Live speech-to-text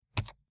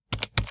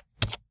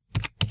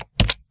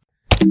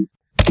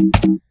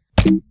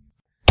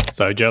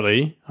So,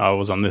 Jelly, I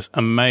was on this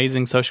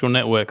amazing social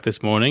network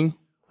this morning.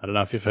 I don't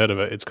know if you've heard of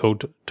it. It's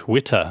called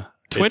Twitter.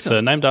 It's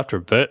named after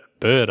a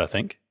bird, I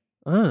think.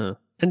 Ah.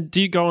 And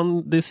do you go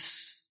on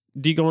this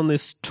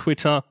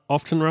Twitter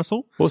often,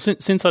 Russell? Well,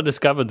 since I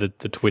discovered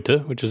the Twitter,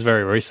 which is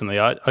very recently,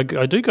 I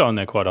do go on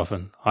there quite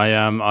often. I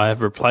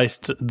have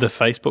replaced the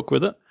Facebook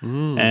with it,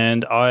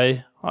 and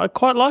I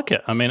quite like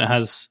it. I mean, it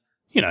has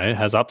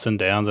ups and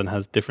downs and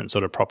has different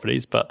sort of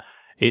properties, but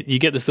you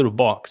get this little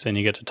box and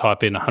you get to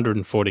type in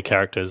 140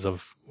 characters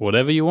of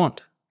whatever you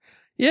want.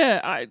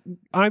 Yeah,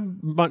 I'm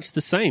much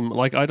the same.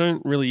 Like, I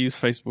don't really use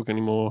Facebook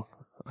anymore.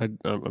 I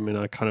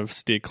kind of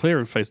steer clear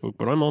of Facebook,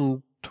 but I'm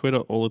on Twitter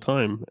all the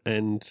time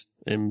and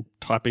am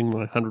typing my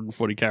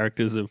 140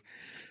 characters of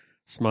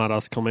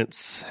smart-ass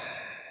comments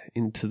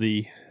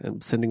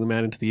sending them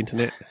out into the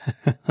internet,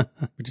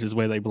 which is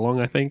where they belong,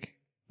 I think.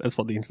 That's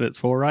what the internet's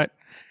for, right?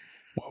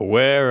 Well,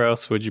 where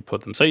else would you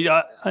put them? So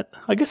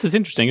I guess it's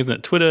interesting, isn't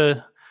it?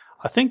 Twitter,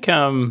 I think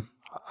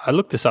I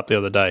looked this up the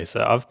other day.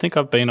 So I think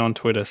I've been on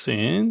Twitter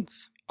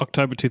since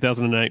October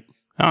 2008.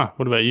 Ah,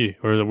 what about you?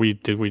 Or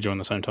did we join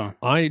the same time?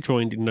 I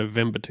joined in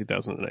November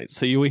 2008.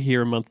 So you were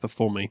here a month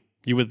before me.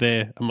 You were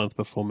there a month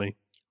before me.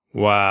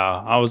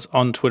 Wow. I was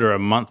on Twitter a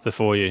month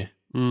before you.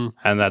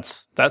 And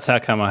that's how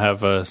come I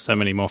have so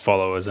many more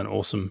followers and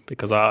awesome,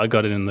 because I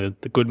got it in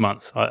the good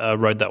month. I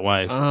rode that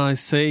wave. Ah, I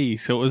see.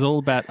 So it was all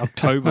about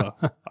October.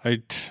 Yeah,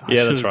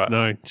 that's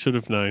right. Should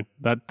have known.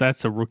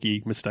 That's a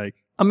rookie mistake.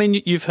 I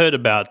mean, you've heard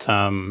about,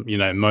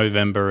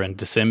 Movember and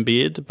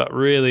December, but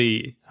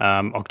really,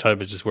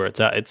 October is just where it's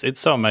at. It's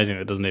so amazing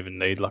that it doesn't even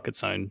need like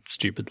its own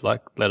stupid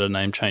like letter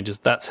name changes.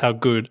 That's how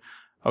good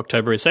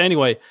October is. So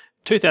anyway,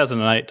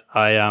 2008,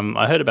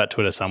 I heard about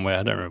Twitter somewhere.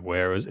 I don't remember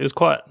where. It was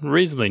quite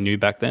reasonably new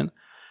back then.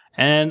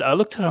 And I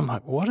looked at it, I'm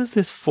like, what is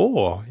this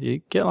for?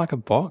 You get like a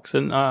box,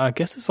 and I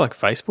guess it's like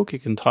Facebook. You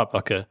can type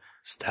like a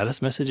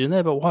status message in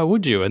there, but why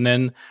would you? And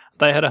then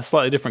they had a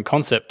slightly different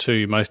concept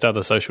to most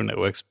other social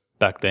networks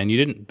back then. You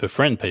didn't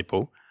befriend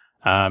people.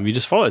 You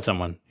just followed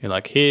someone. You're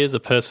like, here's a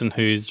person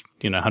who's,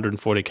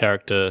 140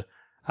 character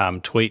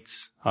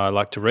tweets I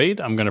like to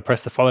read. I'm going to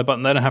press the follow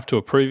button. They don't have to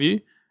approve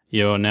you.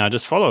 You're now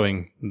just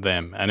following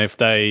them. And if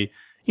they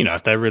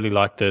really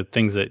like the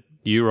things that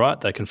you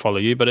write, they can follow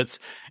you. But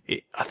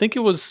I think it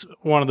was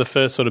one of the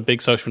first sort of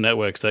big social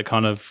networks that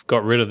kind of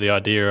got rid of the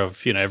idea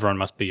of, everyone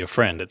must be your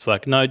friend. It's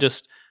like, no,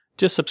 just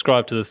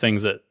subscribe to the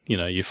things that,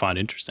 you find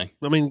interesting.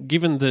 I mean,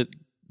 given that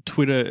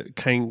Twitter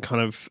came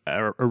kind of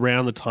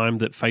around the time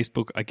that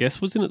Facebook, I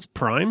guess, was in its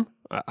prime,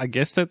 I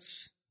guess I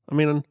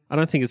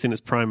don't think it's in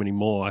its prime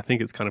anymore. I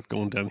think it's kind of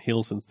gone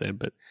downhill since then,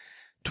 but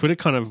Twitter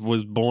kind of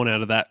was born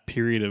out of that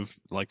period of,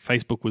 like,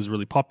 Facebook was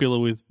really popular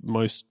with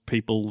most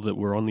people that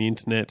were on the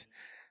internet,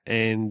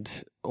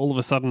 and all of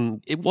a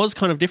sudden it was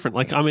kind of different.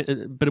 Like,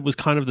 but it was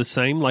kind of the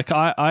same. Like,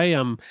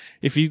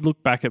 if you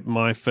look back at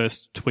my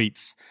first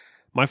tweets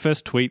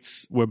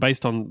were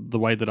based on the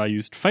way that I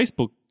used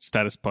Facebook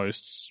status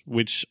posts,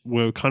 which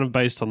were kind of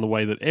based on the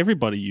way that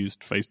everybody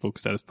used Facebook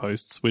status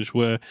posts, which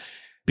were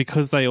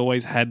because they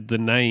always had the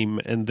name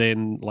and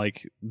then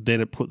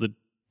it put the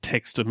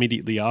text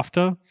immediately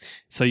after.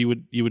 So you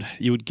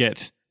would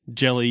get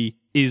Jelly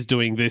is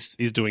doing this,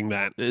 is doing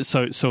that.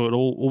 So it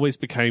always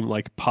became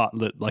like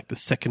the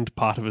second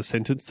part of a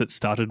sentence that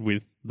started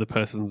with the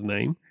person's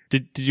name.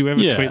 Did you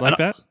ever tweet like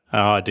that?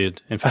 Oh, I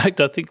did. In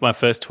fact, I think my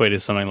first tweet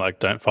is something like,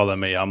 don't follow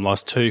me, I'm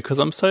lost too, because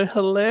I'm so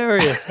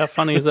hilarious. How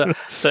funny is that?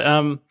 So,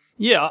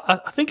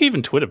 I think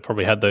even Twitter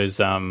probably had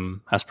those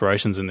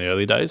aspirations in the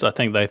early days. I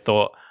think they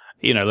thought,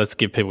 let's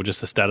give people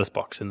just a status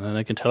box and then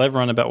they can tell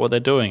everyone about what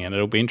they're doing and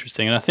it'll be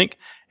interesting. And I think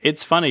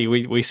it's funny.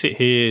 We sit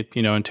here,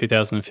 in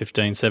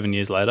 2015, 7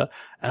 years later,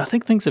 and I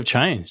think things have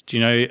changed.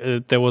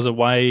 There was a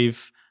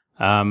wave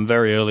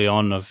very early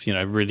on of,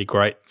 really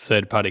great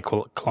third-party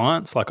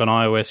clients. Like on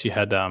iOS, you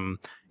had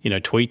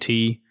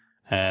Tweety,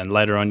 and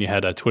later on you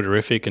had a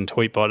Twitterific and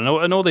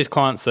Tweetbot and all these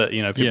clients that,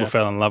 people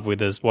fell in love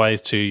with as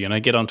ways to,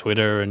 get on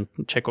Twitter and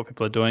check what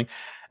people are doing.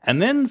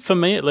 And then for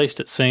me, at least,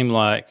 it seemed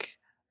like,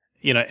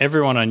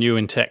 everyone I knew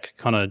in tech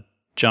kind of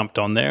jumped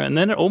on there. And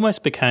then it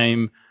almost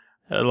became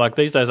like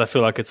these days, I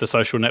feel like it's a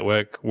social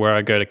network where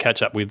I go to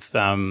catch up with,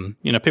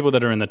 people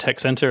that are in the tech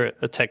sector,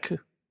 but,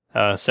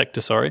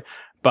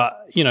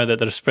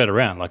 that are spread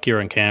around. Like you're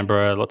in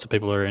Canberra, lots of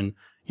people are in,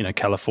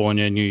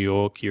 California, New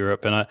York,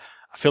 Europe. And I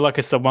feel like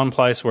it's the one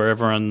place where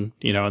everyone,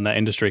 in that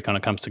industry kind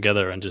of comes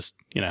together and just,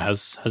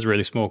 has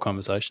really small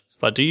conversations.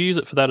 Like, do you use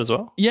it for that as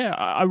well? Yeah,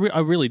 I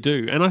really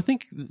do. And I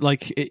think,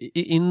 like,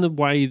 in the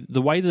way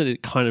that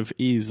it kind of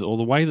is, or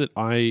the way that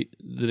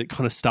it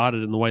kind of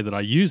started and the way that I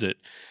use it,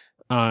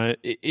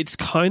 it's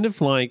kind of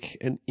like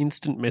an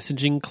instant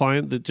messaging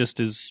client that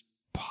just is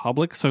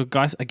public. So,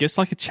 guys, I guess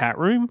like a chat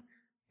room,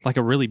 like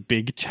a really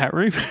big chat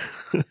room.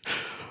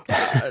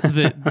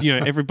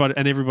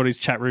 Everybody's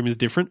chat room is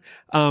different.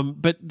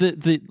 But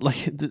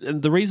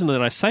the reason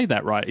that I say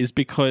that, right, is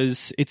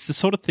because it's the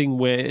sort of thing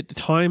where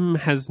time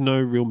has no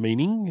real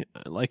meaning.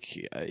 Like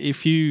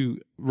if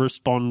you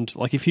respond,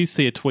 like if you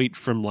see a tweet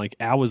from like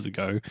hours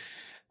ago,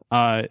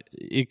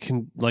 it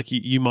can, like,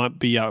 you might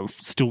be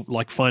still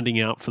like finding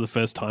out for the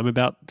first time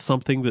about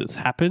something that's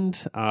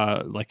happened,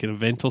 like an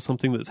event or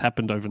something that's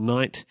happened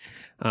overnight,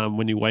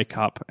 when you wake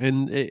up,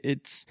 and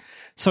it's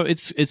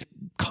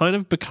kind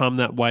of become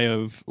that way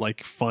of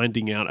like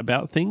finding out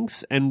about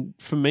things. And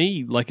for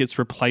me, like, it's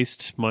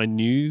replaced my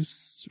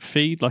news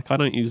feed. Like, I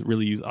don't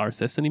really use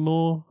RSS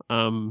anymore,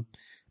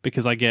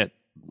 because I get,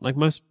 like,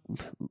 most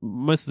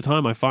of the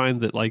time I find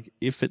that, like,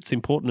 if it's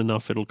important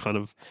enough, it'll kind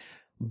of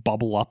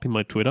bubble up in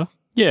my Twitter.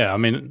 Yeah, I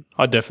mean,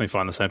 I definitely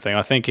find the same thing.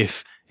 I think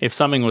if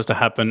something was to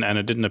happen and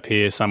it didn't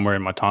appear somewhere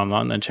in my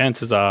timeline, then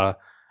chances are,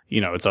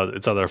 it's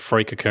either a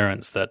freak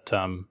occurrence that,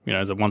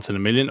 is a once in a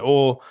million,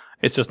 or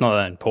it's just not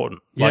that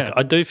important. Yeah. Like,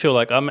 I do feel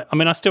like,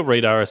 I still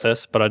read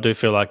RSS, but I do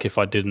feel like if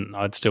I didn't,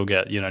 I'd still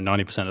get,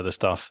 90% of the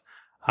stuff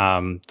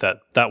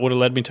that would have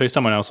led me to.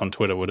 Someone else on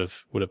Twitter would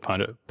have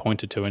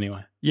pointed to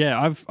anyway.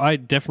 Yeah, I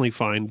definitely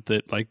find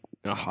that, like,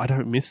 I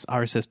don't miss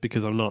RSS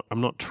because I'm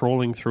not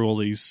trawling through all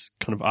these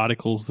kind of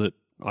articles that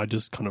I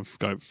just kind of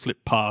go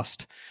flip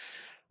past.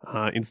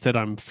 Instead,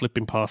 I'm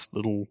flipping past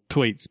little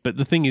tweets. But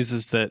the thing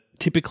is that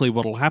typically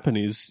what will happen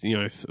is,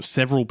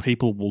 several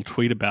people will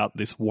tweet about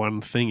this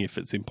one thing if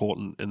it's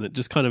important, and it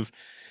just kind of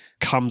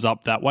comes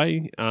up that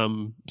way.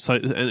 So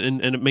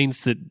it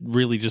means that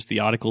really just the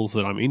articles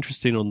that I'm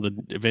interested in, on the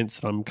events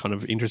that I'm kind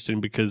of interested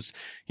in, because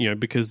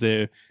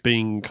they're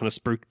being kind of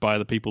spruiked by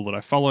the people that I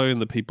follow and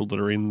the people that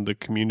are in the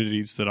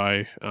communities that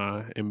I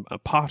am a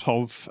part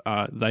of,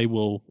 they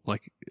will,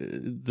 like,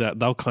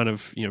 they'll kind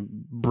of,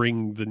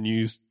 bring the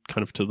news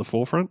kind of to the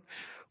forefront,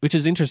 which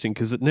is interesting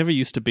because it never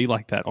used to be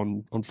like that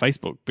on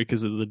Facebook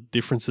because of the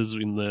differences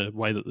in the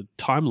way that the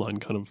timeline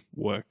kind of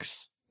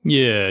works.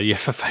 Yeah.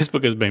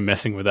 Facebook has been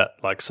messing with that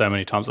like so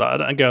many times. I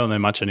don't go on there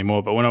much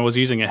anymore, but when I was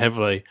using it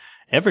heavily,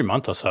 every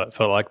month or so, it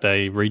felt like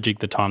they rejigged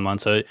the timeline.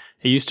 So it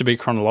used to be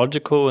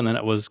chronological, and then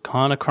it was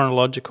kind of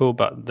chronological,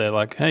 but they're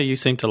like, hey, you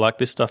seem to like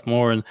this stuff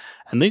more. And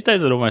these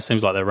days it almost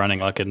seems like they're running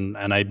like an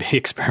A/B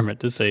experiment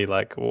to see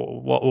like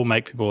what will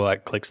make people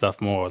like click stuff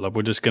more. Like,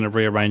 we're just going to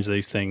rearrange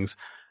these things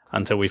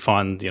until we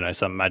find,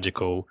 some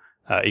magical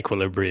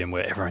equilibrium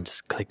where everyone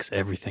just clicks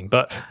everything.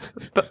 But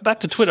back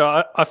to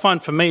Twitter, I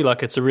find for me,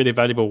 like, it's a really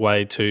valuable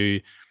way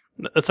to,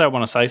 let's say I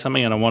want to say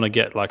something and I want to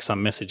get like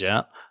some message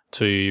out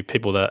to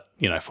people that,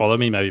 follow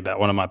me, maybe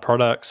about one of my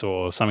products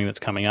or something that's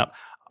coming up.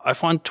 I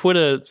find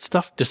Twitter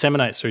stuff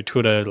disseminates through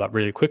Twitter like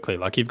really quickly.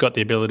 Like, you've got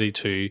the ability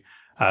to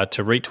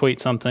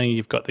retweet something,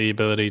 you've got the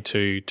ability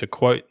to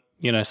quote,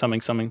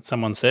 something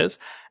someone says.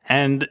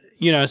 And,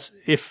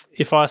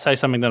 if I say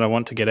something that I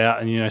want to get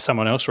out and,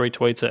 someone else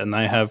retweets it and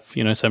they have,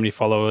 so many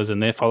followers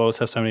and their followers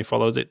have so many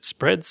followers, it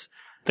spreads.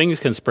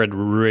 Things can spread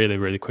really,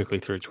 really quickly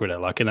through Twitter.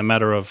 Like, in a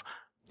matter of,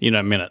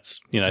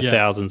 minutes,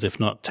 thousands, if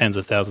not tens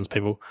of thousands of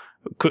people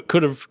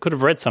could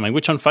have read something,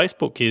 which on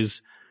Facebook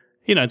is,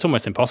 it's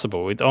almost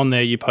impossible. On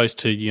there, you post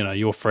to,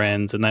 your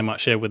friends and they might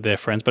share with their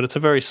friends, but it's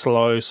a very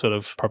slow sort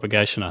of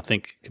propagation, I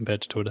think,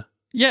 compared to Twitter.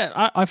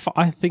 Yeah,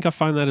 I think I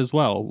find that as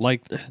well.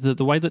 Like,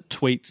 the way that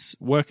tweets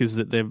work is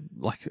that they're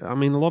like, a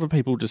lot of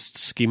people just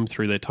skim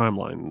through their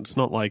timeline. It's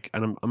not like,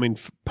 and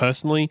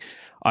personally,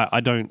 I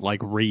don't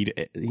like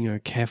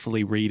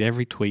carefully read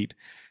every tweet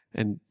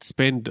and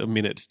spend a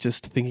minute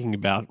just thinking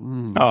about.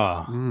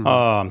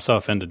 I'm so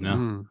offended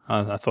now.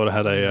 I thought I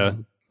had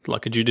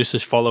a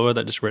judicious follower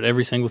that just read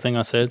every single thing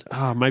I said.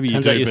 Maybe you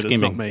do, but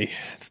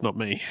it's not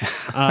me.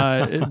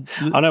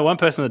 I know one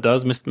person that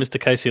does, Mr.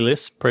 Casey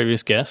Liss,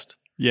 previous guest.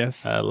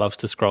 Yes, loves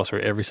to scroll through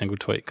every single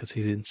tweet because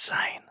he's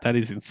insane. That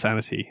is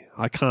insanity.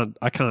 I can't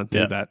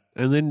do that.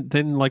 And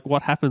then like,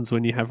 what happens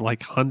when you have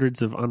like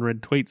hundreds of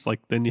unread tweets? Like,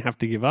 then you have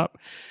to give up.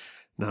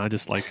 No, I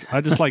just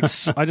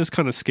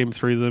kind of skim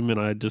through them, and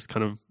I just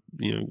kind of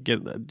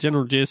get the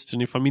general gist.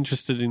 And if I'm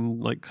interested in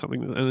like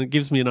something, and it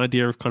gives me an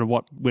idea of kind of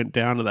what went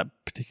down at that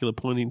particular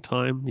point in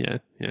time. Yeah.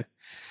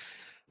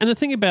 And the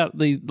thing about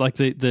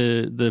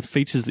the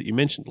features that you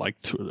mentioned,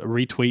 like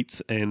retweets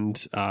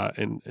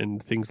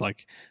and things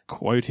like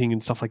quoting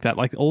and stuff like that,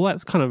 like all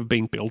that's kind of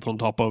been built on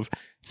top of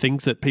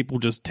things that people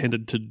just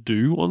tended to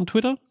do on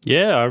Twitter.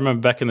 Yeah, I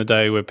remember back in the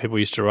day where people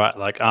used to write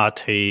like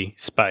RT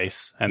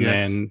space and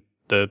then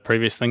the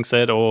previous thing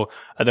said, or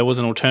there was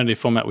an alternative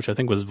format which I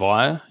think was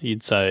VIA.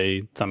 You'd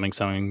say something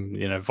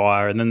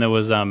VIA, and then there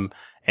was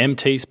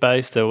MT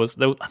space. I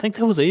think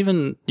there was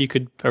even, you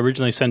could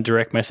originally send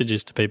direct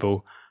messages to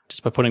people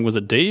just by putting, was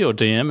it D or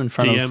DM in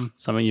front of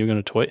something you were going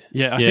to tweet?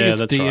 Yeah, I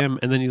think it's DM, right.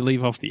 And then you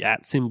leave off the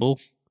 @ symbol.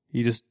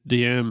 You just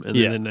DM and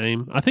then the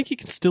name. I think you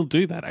can still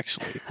do that,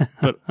 actually,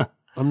 but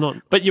I'm not.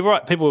 But you're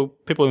right. People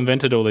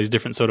invented all these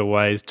different sort of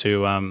ways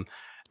to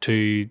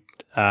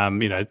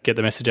get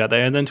the message out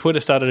there, and then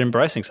Twitter started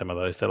embracing some of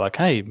those. They're like,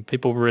 hey,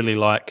 people really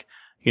like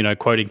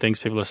quoting things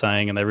people are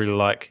saying, and they really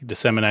like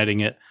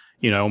disseminating it,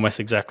 almost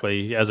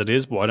exactly as it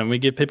is. Why don't we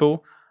give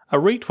people a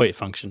retweet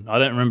function? I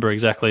don't remember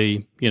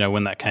exactly,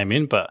 when that came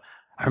in, but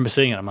I remember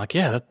seeing it. I'm like,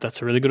 yeah,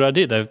 that's a really good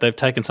idea. They've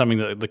taken something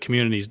that the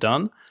community's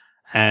done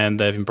and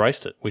they've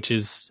embraced it, which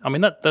is,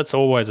 that's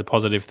always a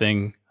positive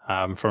thing.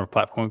 from a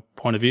platform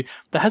point of view.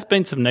 There has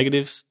been some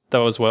negatives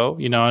though as well.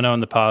 You know, I know in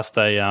the past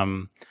they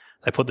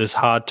put this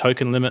hard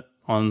token limit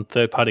on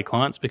third-party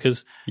clients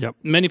because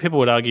many people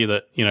would argue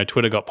that, you know,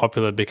 Twitter got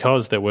popular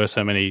because there were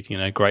so many, you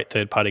know, great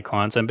third-party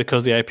clients and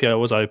because the API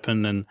was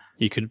open and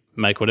you could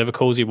make whatever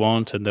calls you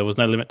want and there was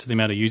no limit to the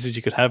amount of users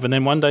you could have. And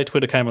then one day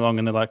Twitter came along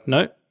and they're like,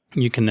 no,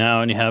 you can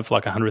now only have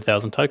like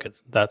 100,000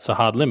 tokens. That's a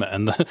hard limit.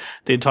 And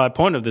the entire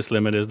point of this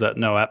limit is that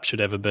no app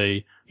should ever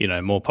be, you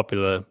know, more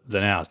popular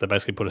than ours. They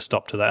basically put a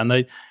stop to that.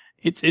 And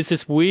it's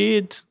this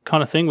weird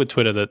kind of thing with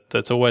Twitter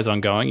that's always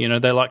ongoing. You know,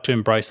 they like to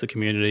embrace the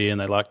community and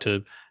they like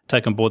to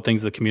take on board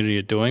things the community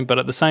are doing. But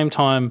at the same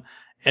time,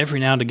 every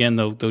now and again,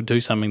 they'll do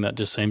something that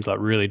just seems like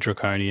really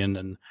draconian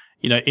and,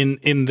 you know,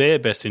 in their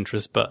best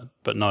interest, but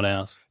not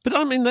ours. But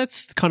I mean,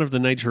 that's kind of the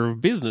nature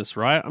of business,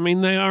 right? I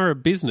mean, they are a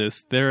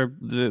business. They're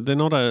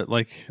not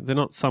they're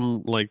not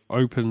some like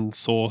open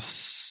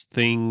source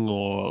thing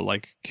or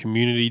like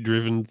community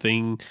driven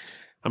thing.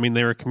 I mean,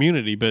 they're a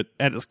community, but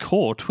at its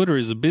core, Twitter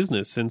is a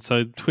business. And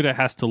so Twitter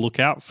has to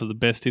look out for the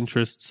best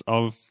interests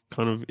of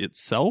kind of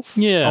itself.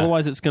 Yeah.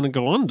 Otherwise, it's going to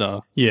go under.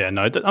 Yeah,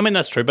 no, I mean,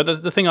 that's true.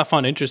 But the thing I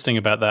find interesting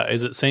about that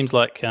is it seems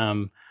like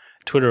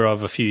Twitter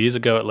of a few years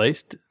ago at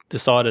least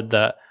decided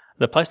that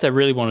the place they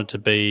really wanted to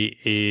be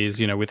is,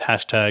 you know, with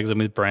hashtags and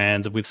with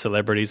brands and with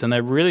celebrities. And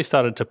they really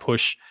started to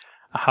push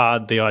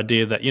hard the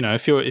idea that, you know,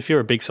 if you're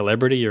a big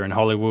celebrity, you're in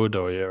Hollywood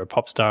or you're a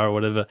pop star or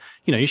whatever,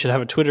 you know, you should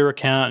have a Twitter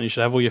account and you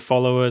should have all your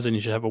followers and you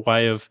should have a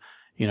way of,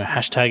 you know,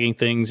 hashtagging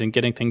things and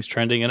getting things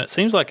trending. And it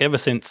seems like ever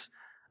since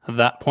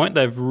that point,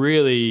 they've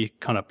really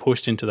kind of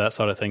pushed into that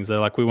side of things. They're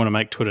like, we want to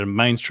make Twitter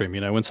mainstream. You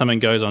know, when something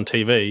goes on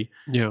TV,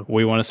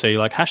 we want to see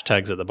like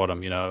hashtags at the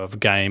bottom, you know, of a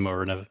game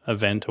or an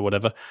event or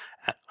whatever.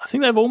 I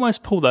think they've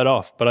almost pulled that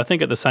off, but I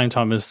think at the same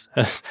time as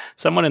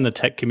someone in the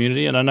tech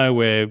community, and I know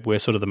we're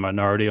sort of the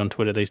minority on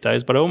Twitter these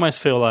days, but I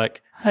almost feel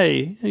like,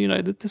 hey, you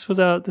know, this was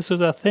our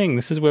thing.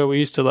 This is where we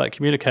used to like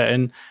communicate.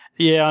 And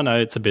yeah, I know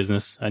it's a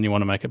business and you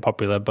want to make it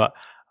popular, but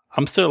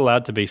I'm still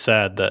allowed to be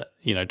sad that,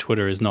 you know,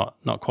 Twitter is not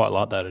quite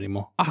like that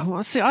anymore.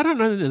 Well, see, I don't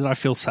know that I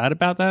feel sad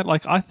about that.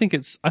 Like, I think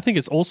it's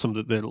awesome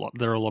that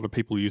there are a lot of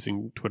people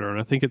using Twitter, and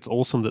I think it's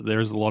awesome that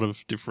there's a lot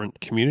of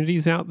different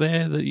communities out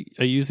there that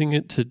are using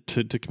it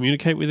to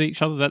communicate with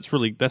each other. That's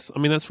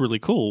really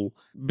cool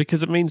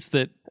because it means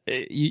that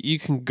you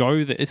can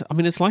go there.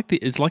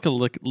 It's like a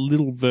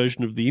little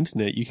version of the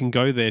internet. You can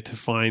go there to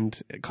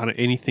find kind of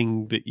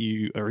anything that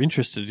you are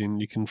interested in.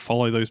 You can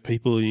follow those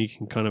people and you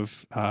can kind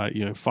of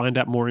find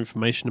out more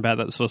information about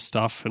that sort of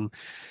stuff and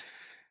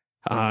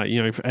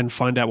and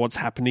find out what's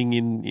happening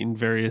in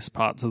various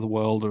parts of the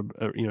world,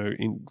 or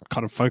in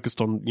kind of focused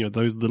on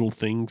those little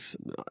things.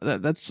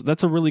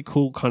 That's a really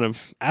cool kind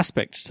of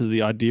aspect to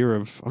the idea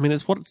of. I mean,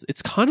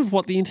 it's kind of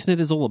what the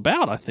internet is all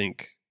about, I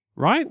think,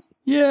 right?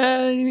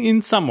 Yeah,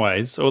 in some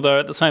ways. Although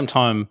at the same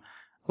time,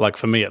 like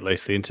for me at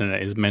least, the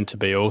internet is meant to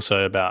be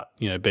also about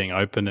being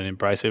open and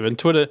embracive. And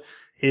Twitter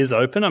is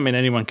open. I mean,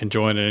 anyone can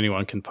join and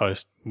anyone can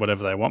post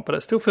whatever they want, but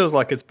it still feels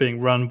like it's being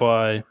run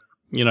by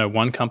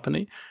one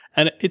company.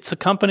 And it's a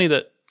company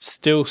that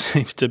still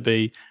seems to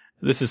be,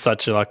 this is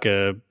such like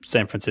a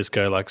San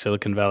Francisco, like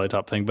Silicon Valley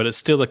type thing, but it's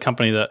still a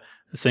company that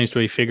seems to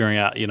be figuring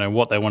out,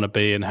 what they want to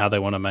be and how they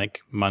want to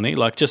make money.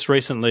 Like just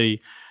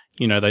recently,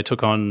 they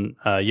took on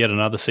yet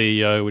another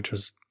CEO, which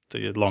was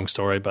the long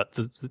story, but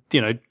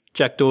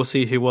Jack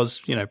Dorsey, who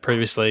was,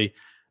 previously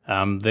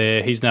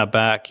there, he's now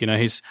back.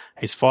 He's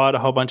fired a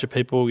whole bunch of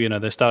people.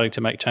 They're starting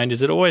to make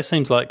changes. It always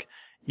seems like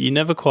you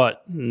never quite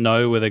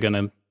know where they're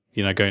going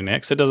to go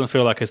next. It doesn't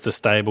feel like it's the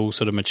stable,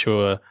 sort of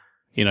mature,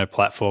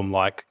 platform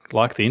like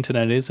the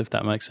internet is, if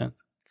that makes sense.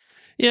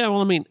 Yeah,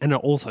 well, I mean, and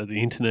also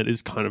the internet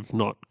is kind of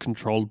not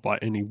controlled by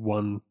any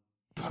one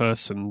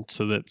person,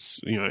 so that's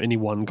any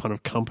one kind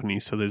of company.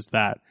 So there's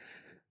that.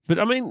 But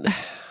I mean,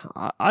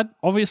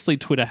 obviously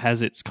Twitter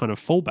has its kind of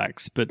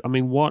fallbacks. But I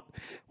mean, what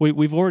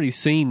we've already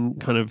seen,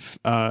 kind of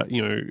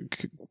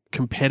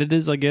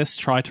competitors, I guess,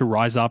 try to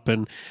rise up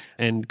and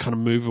kind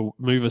of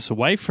move us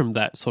away from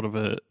that sort of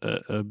a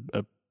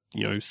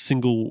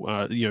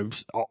single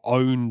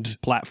owned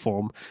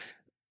platform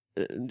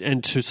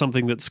and to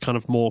something that's kind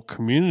of more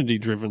community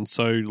driven.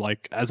 So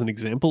like as an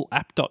example,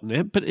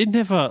 app.net, but it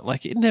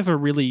never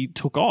really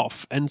took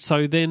off. And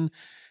so then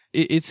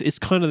it's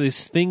kind of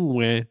this thing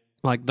where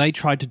like they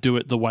tried to do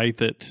it the way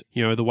that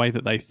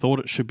they thought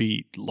it should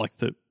be, like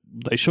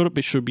it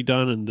should be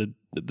done, and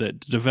the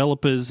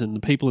developers and the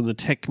people in the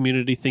tech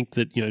community think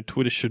that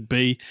Twitter should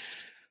be.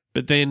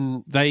 But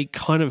then they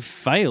kind of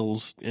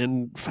failed. I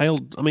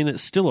mean,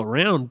 it's still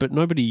around, but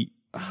nobody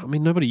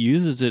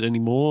uses it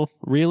anymore,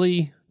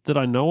 really, that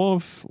I know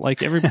of.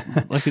 Like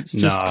it's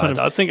just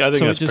I think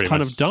so it just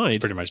kind of died. It's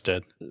pretty much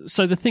dead.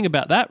 So the thing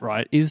about that,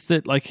 right, is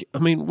that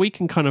we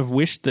can kind of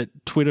wish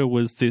that Twitter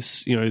was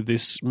this,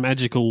 this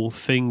magical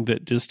thing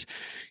that just,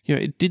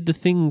 it did the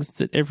things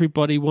that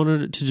everybody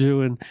wanted it to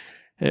do, and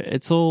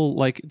it's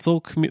all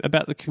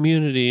about the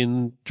community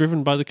and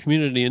driven by the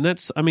community. And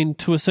that's, I mean,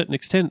 to a certain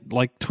extent,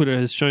 like Twitter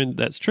has shown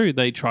that's true.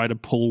 They try to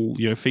pull,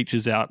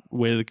 features out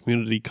where the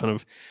community kind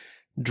of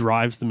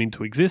drives them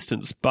into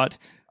existence. But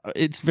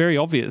it's very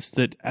obvious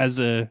that as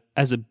a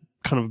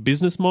kind of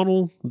business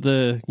model,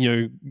 the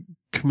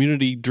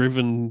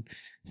community-driven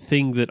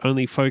thing that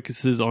only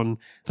focuses on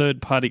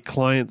third-party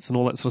clients and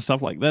all that sort of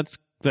stuff, like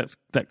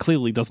that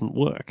clearly doesn't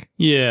work.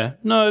 Yeah,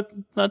 no,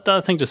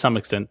 I think to some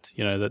extent,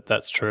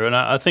 that's true, and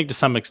I think to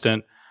some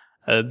extent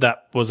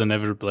that was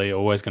inevitably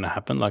always going to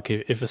happen. Like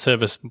if a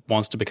service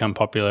wants to become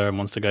popular and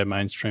wants to go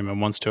mainstream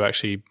and wants to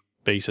actually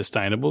be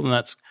sustainable, then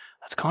that's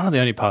kind of the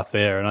only path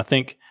there. And I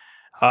think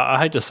I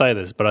hate to say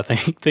this, but I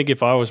think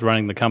if I was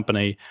running the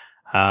company,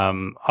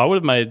 I would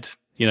have made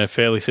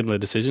fairly similar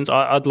decisions.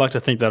 I'd like to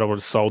think that I would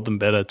have sold them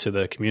better to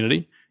the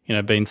community.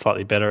 Being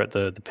slightly better at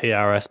the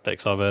PR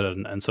aspects of it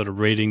and sort of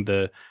reading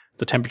the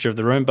temperature of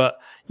the room. But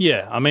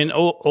yeah, I mean,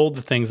 all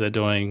the things they're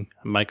doing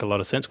make a lot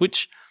of sense,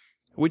 which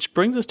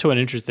brings us to an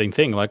interesting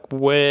thing. Like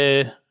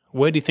where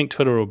do you think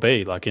Twitter will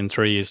be like in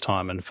 3 years'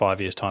 time and 5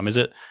 years' time? Is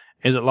it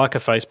like a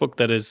Facebook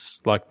that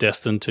is like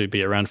destined to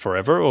be around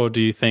forever? Or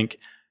do you think,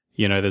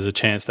 there's a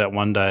chance that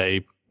one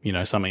day,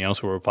 something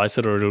else will replace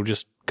it or it'll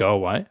just go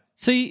away?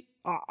 See,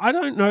 I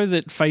don't know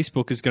that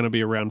Facebook is going to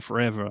be around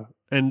forever.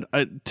 And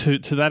to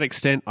that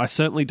extent, I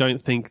certainly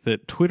don't think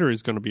that Twitter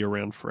is going to be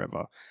around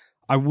forever.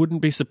 I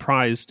wouldn't be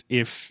surprised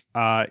if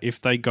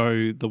they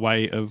go the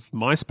way of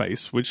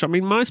MySpace, which, I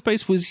mean,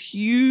 MySpace was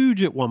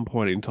huge at one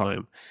point in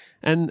time.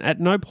 And at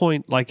no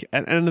point,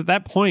 and at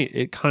that point,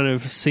 it kind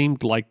of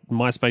seemed like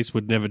MySpace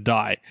would never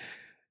die.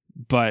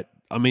 But,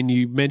 I mean,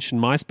 you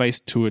mentioned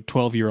MySpace to a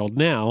 12-year-old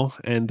now,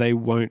 and they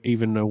won't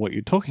even know what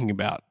you're talking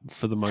about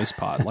for the most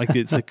part. Like,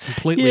 it's a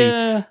completely...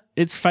 Yeah.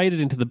 It's faded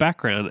into the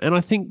background. And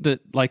I think that,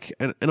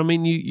 and I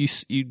mean,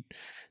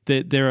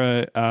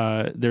 there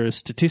are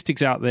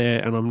statistics out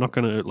there, and I'm not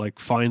going to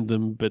find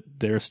them, but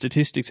there are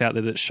statistics out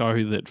there that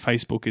show that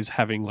Facebook is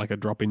having a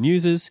drop in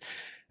users.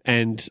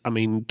 And I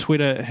mean,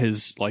 Twitter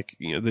has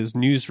there's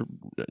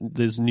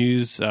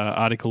news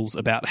articles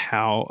about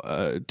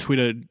how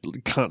Twitter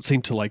can't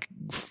seem to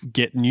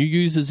get new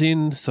users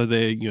in, so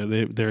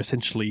they're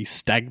essentially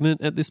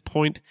stagnant at this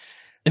point.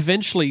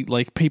 Eventually,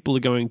 people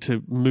are going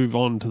to move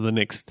on to the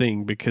next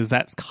thing because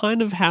that's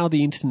kind of how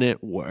the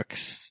internet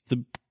works.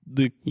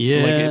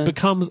 It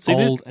becomes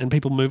old and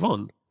people move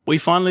on. We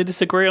finally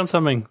disagree on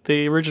something.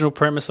 The original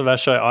premise of our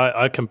show,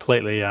 I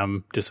completely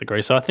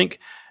disagree. So I think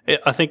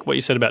what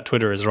you said about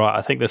Twitter is right.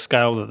 I think the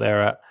scale that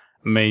they're at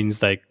means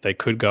they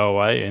could go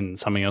away and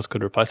something else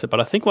could replace it. But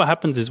I think what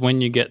happens is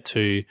when you get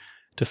to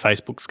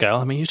Facebook scale,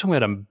 I mean, you're talking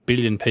about 1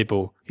 billion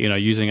people,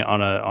 using it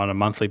on a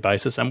monthly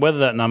basis, and whether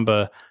that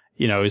number,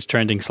 is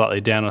trending slightly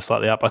down or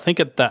slightly up, I think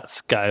at that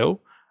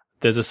scale,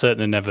 there's a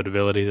certain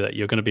inevitability that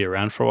you're going to be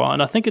around for a while.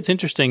 And I think it's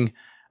interesting.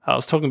 I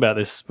was talking about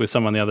this with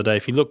someone the other day.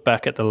 If you look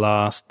back at the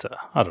last,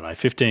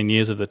 15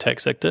 years of the tech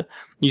sector,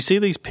 you see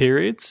these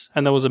periods,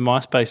 and there was a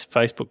MySpace,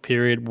 Facebook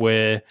period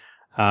where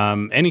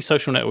any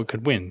social network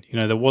could win.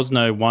 There was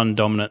no one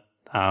dominant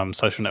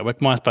social network.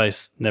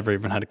 MySpace never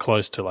even had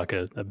close to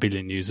a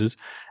billion users.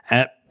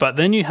 But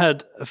then you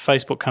had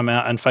Facebook come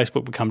out and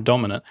Facebook become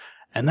dominant.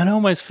 And then I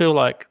almost feel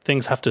like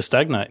things have to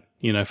stagnate,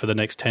 for the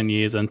next 10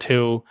 years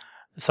until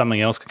something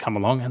else can come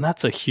along. And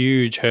that's a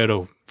huge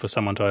hurdle for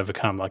someone to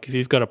overcome. Like if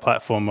you've got a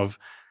platform of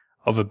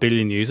 1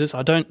 billion users,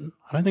 I don't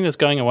think that's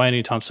going away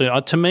anytime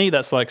soon. To me,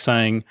 that's like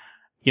saying,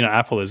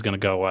 Apple is going to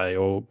go away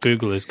or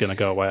Google is going to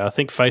go away. I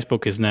think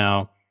Facebook is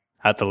now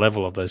at the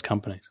level of those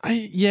companies.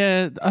 I'm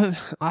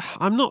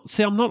not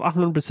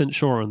 100%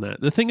 sure on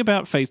that. The thing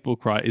about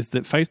Facebook, right, is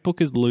that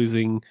Facebook is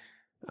losing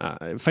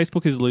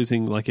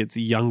its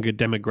younger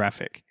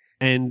demographic.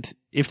 And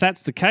if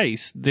that's the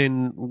case,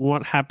 then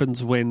what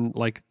happens when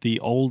the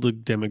older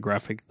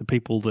demographic, the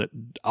people that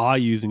are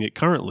using it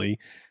currently,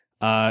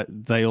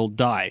 they all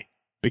die?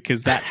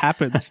 Because that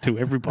happens to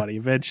everybody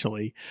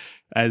eventually,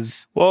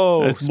 as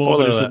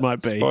morbid as it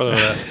might be. Spoiler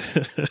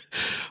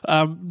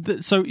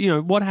alert. So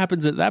what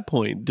happens at that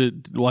point?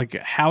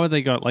 How are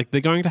they going?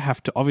 They're going to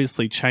have to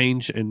obviously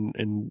change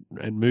and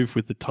move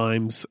with the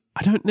times.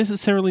 I don't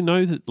necessarily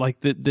know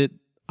that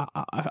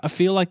I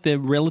feel like they're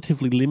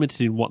relatively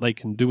limited in what they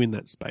can do in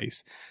that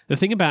space. The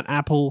thing about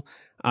Apple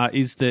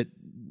is that,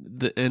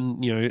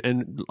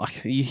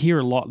 you hear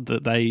a lot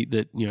that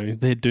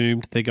they're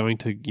doomed. They're going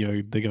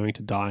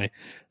to die.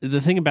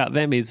 The thing about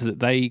them is that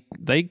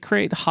they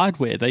create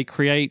hardware. They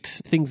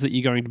create things that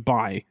you're going to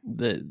buy.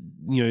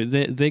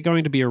 They're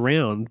going to be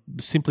around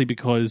simply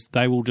because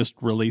they will just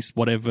release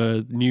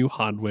whatever new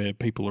hardware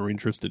people are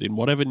interested in,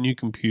 whatever new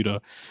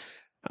computer.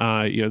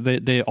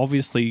 They're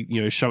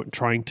obviously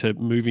trying to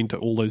move into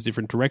all those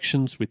different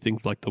directions with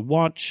things like the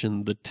watch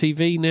and the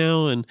TV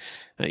now, and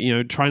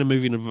trying to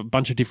move in a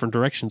bunch of different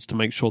directions to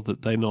make sure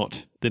that they're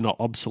not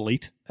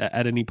obsolete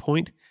at any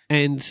point.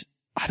 And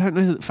I don't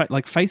know that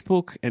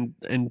Facebook and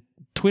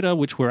Twitter,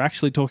 which we're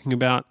actually talking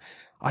about,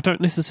 I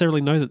don't necessarily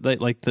know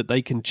that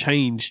they can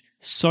change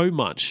so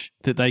much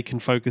that they can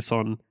focus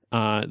on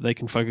they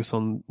can focus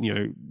on,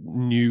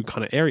 new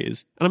kind of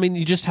areas. And I mean,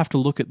 you just have to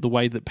look at the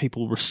way that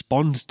people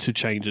respond to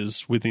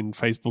changes within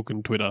Facebook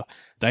and Twitter.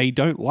 They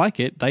don't like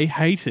it. They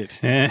hate it.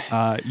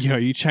 Yeah.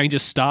 You change a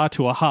star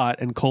to a heart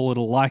and call it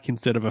a like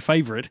instead of a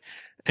favorite.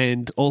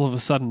 And all of a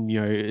sudden,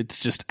 it's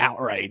just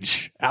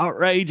outrage.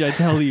 Outrage, I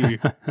tell you.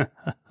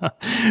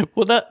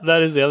 Well,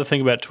 that is the other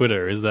thing about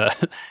Twitter, is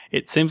that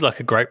it seems like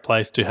a great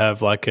place to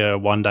have like a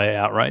one-day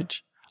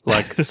outrage.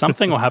 Like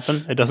something will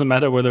happen. It doesn't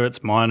matter whether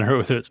it's minor or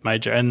whether it's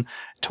major. And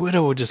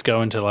Twitter will just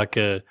go into like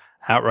a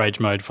outrage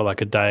mode for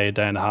like a day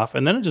and a half,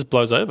 and then it just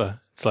blows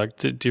over. It's like,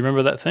 do you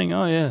remember that thing?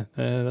 Oh yeah,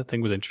 that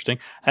thing was interesting.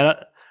 And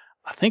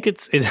I think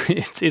it's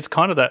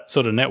kind of that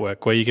sort of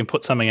network where you can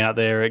put something out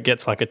there, it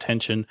gets like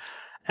attention,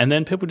 and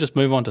then people just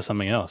move on to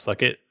something else.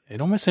 Like it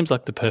almost seems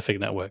like the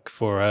perfect network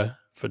for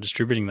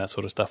distributing that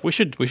sort of stuff. We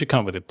should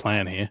come up with a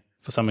plan here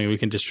for something we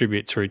can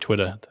distribute through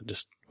Twitter that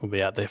just will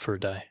be out there for a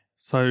day.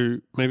 So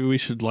maybe we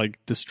should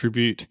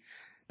distribute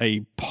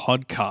a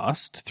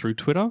podcast through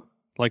Twitter.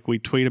 Like we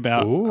tweet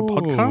about a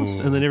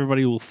podcast, and then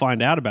everybody will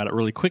find out about it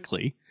really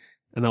quickly,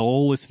 and they'll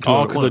all listen to it.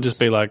 Oh, because it'll just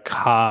be like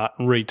heart,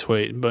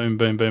 retweet, boom,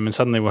 boom, boom, and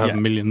suddenly we'll have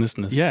 1 million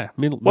listeners. Yeah,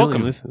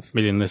 million listeners.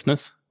 Million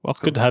listeners. Welcome.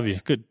 It's good to have you.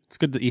 It's good. It's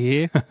good that you're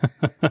here.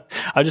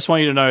 I just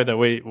want you to know that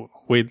we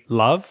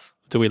love.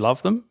 Do we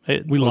love them?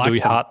 Do we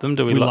heart them?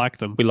 Do we like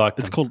them? We like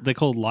them. They're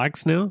called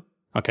likes now.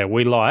 Okay,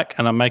 we like,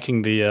 and I'm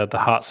making the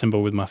heart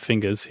symbol with my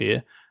fingers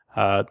here.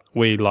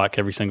 We like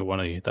every single one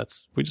of you.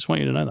 We just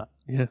want you to know that.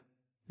 Yeah,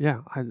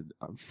 yeah.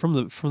 From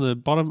the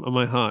bottom of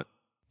my heart,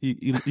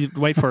 you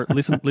wait for it.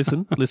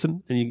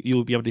 Listen, and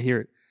you'll be able to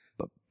hear it.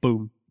 But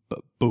boom,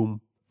 but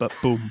boom, but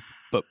boom,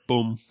 but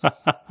boom.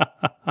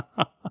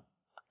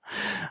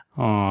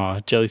 Oh,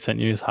 Jelly sent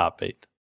you his heartbeat.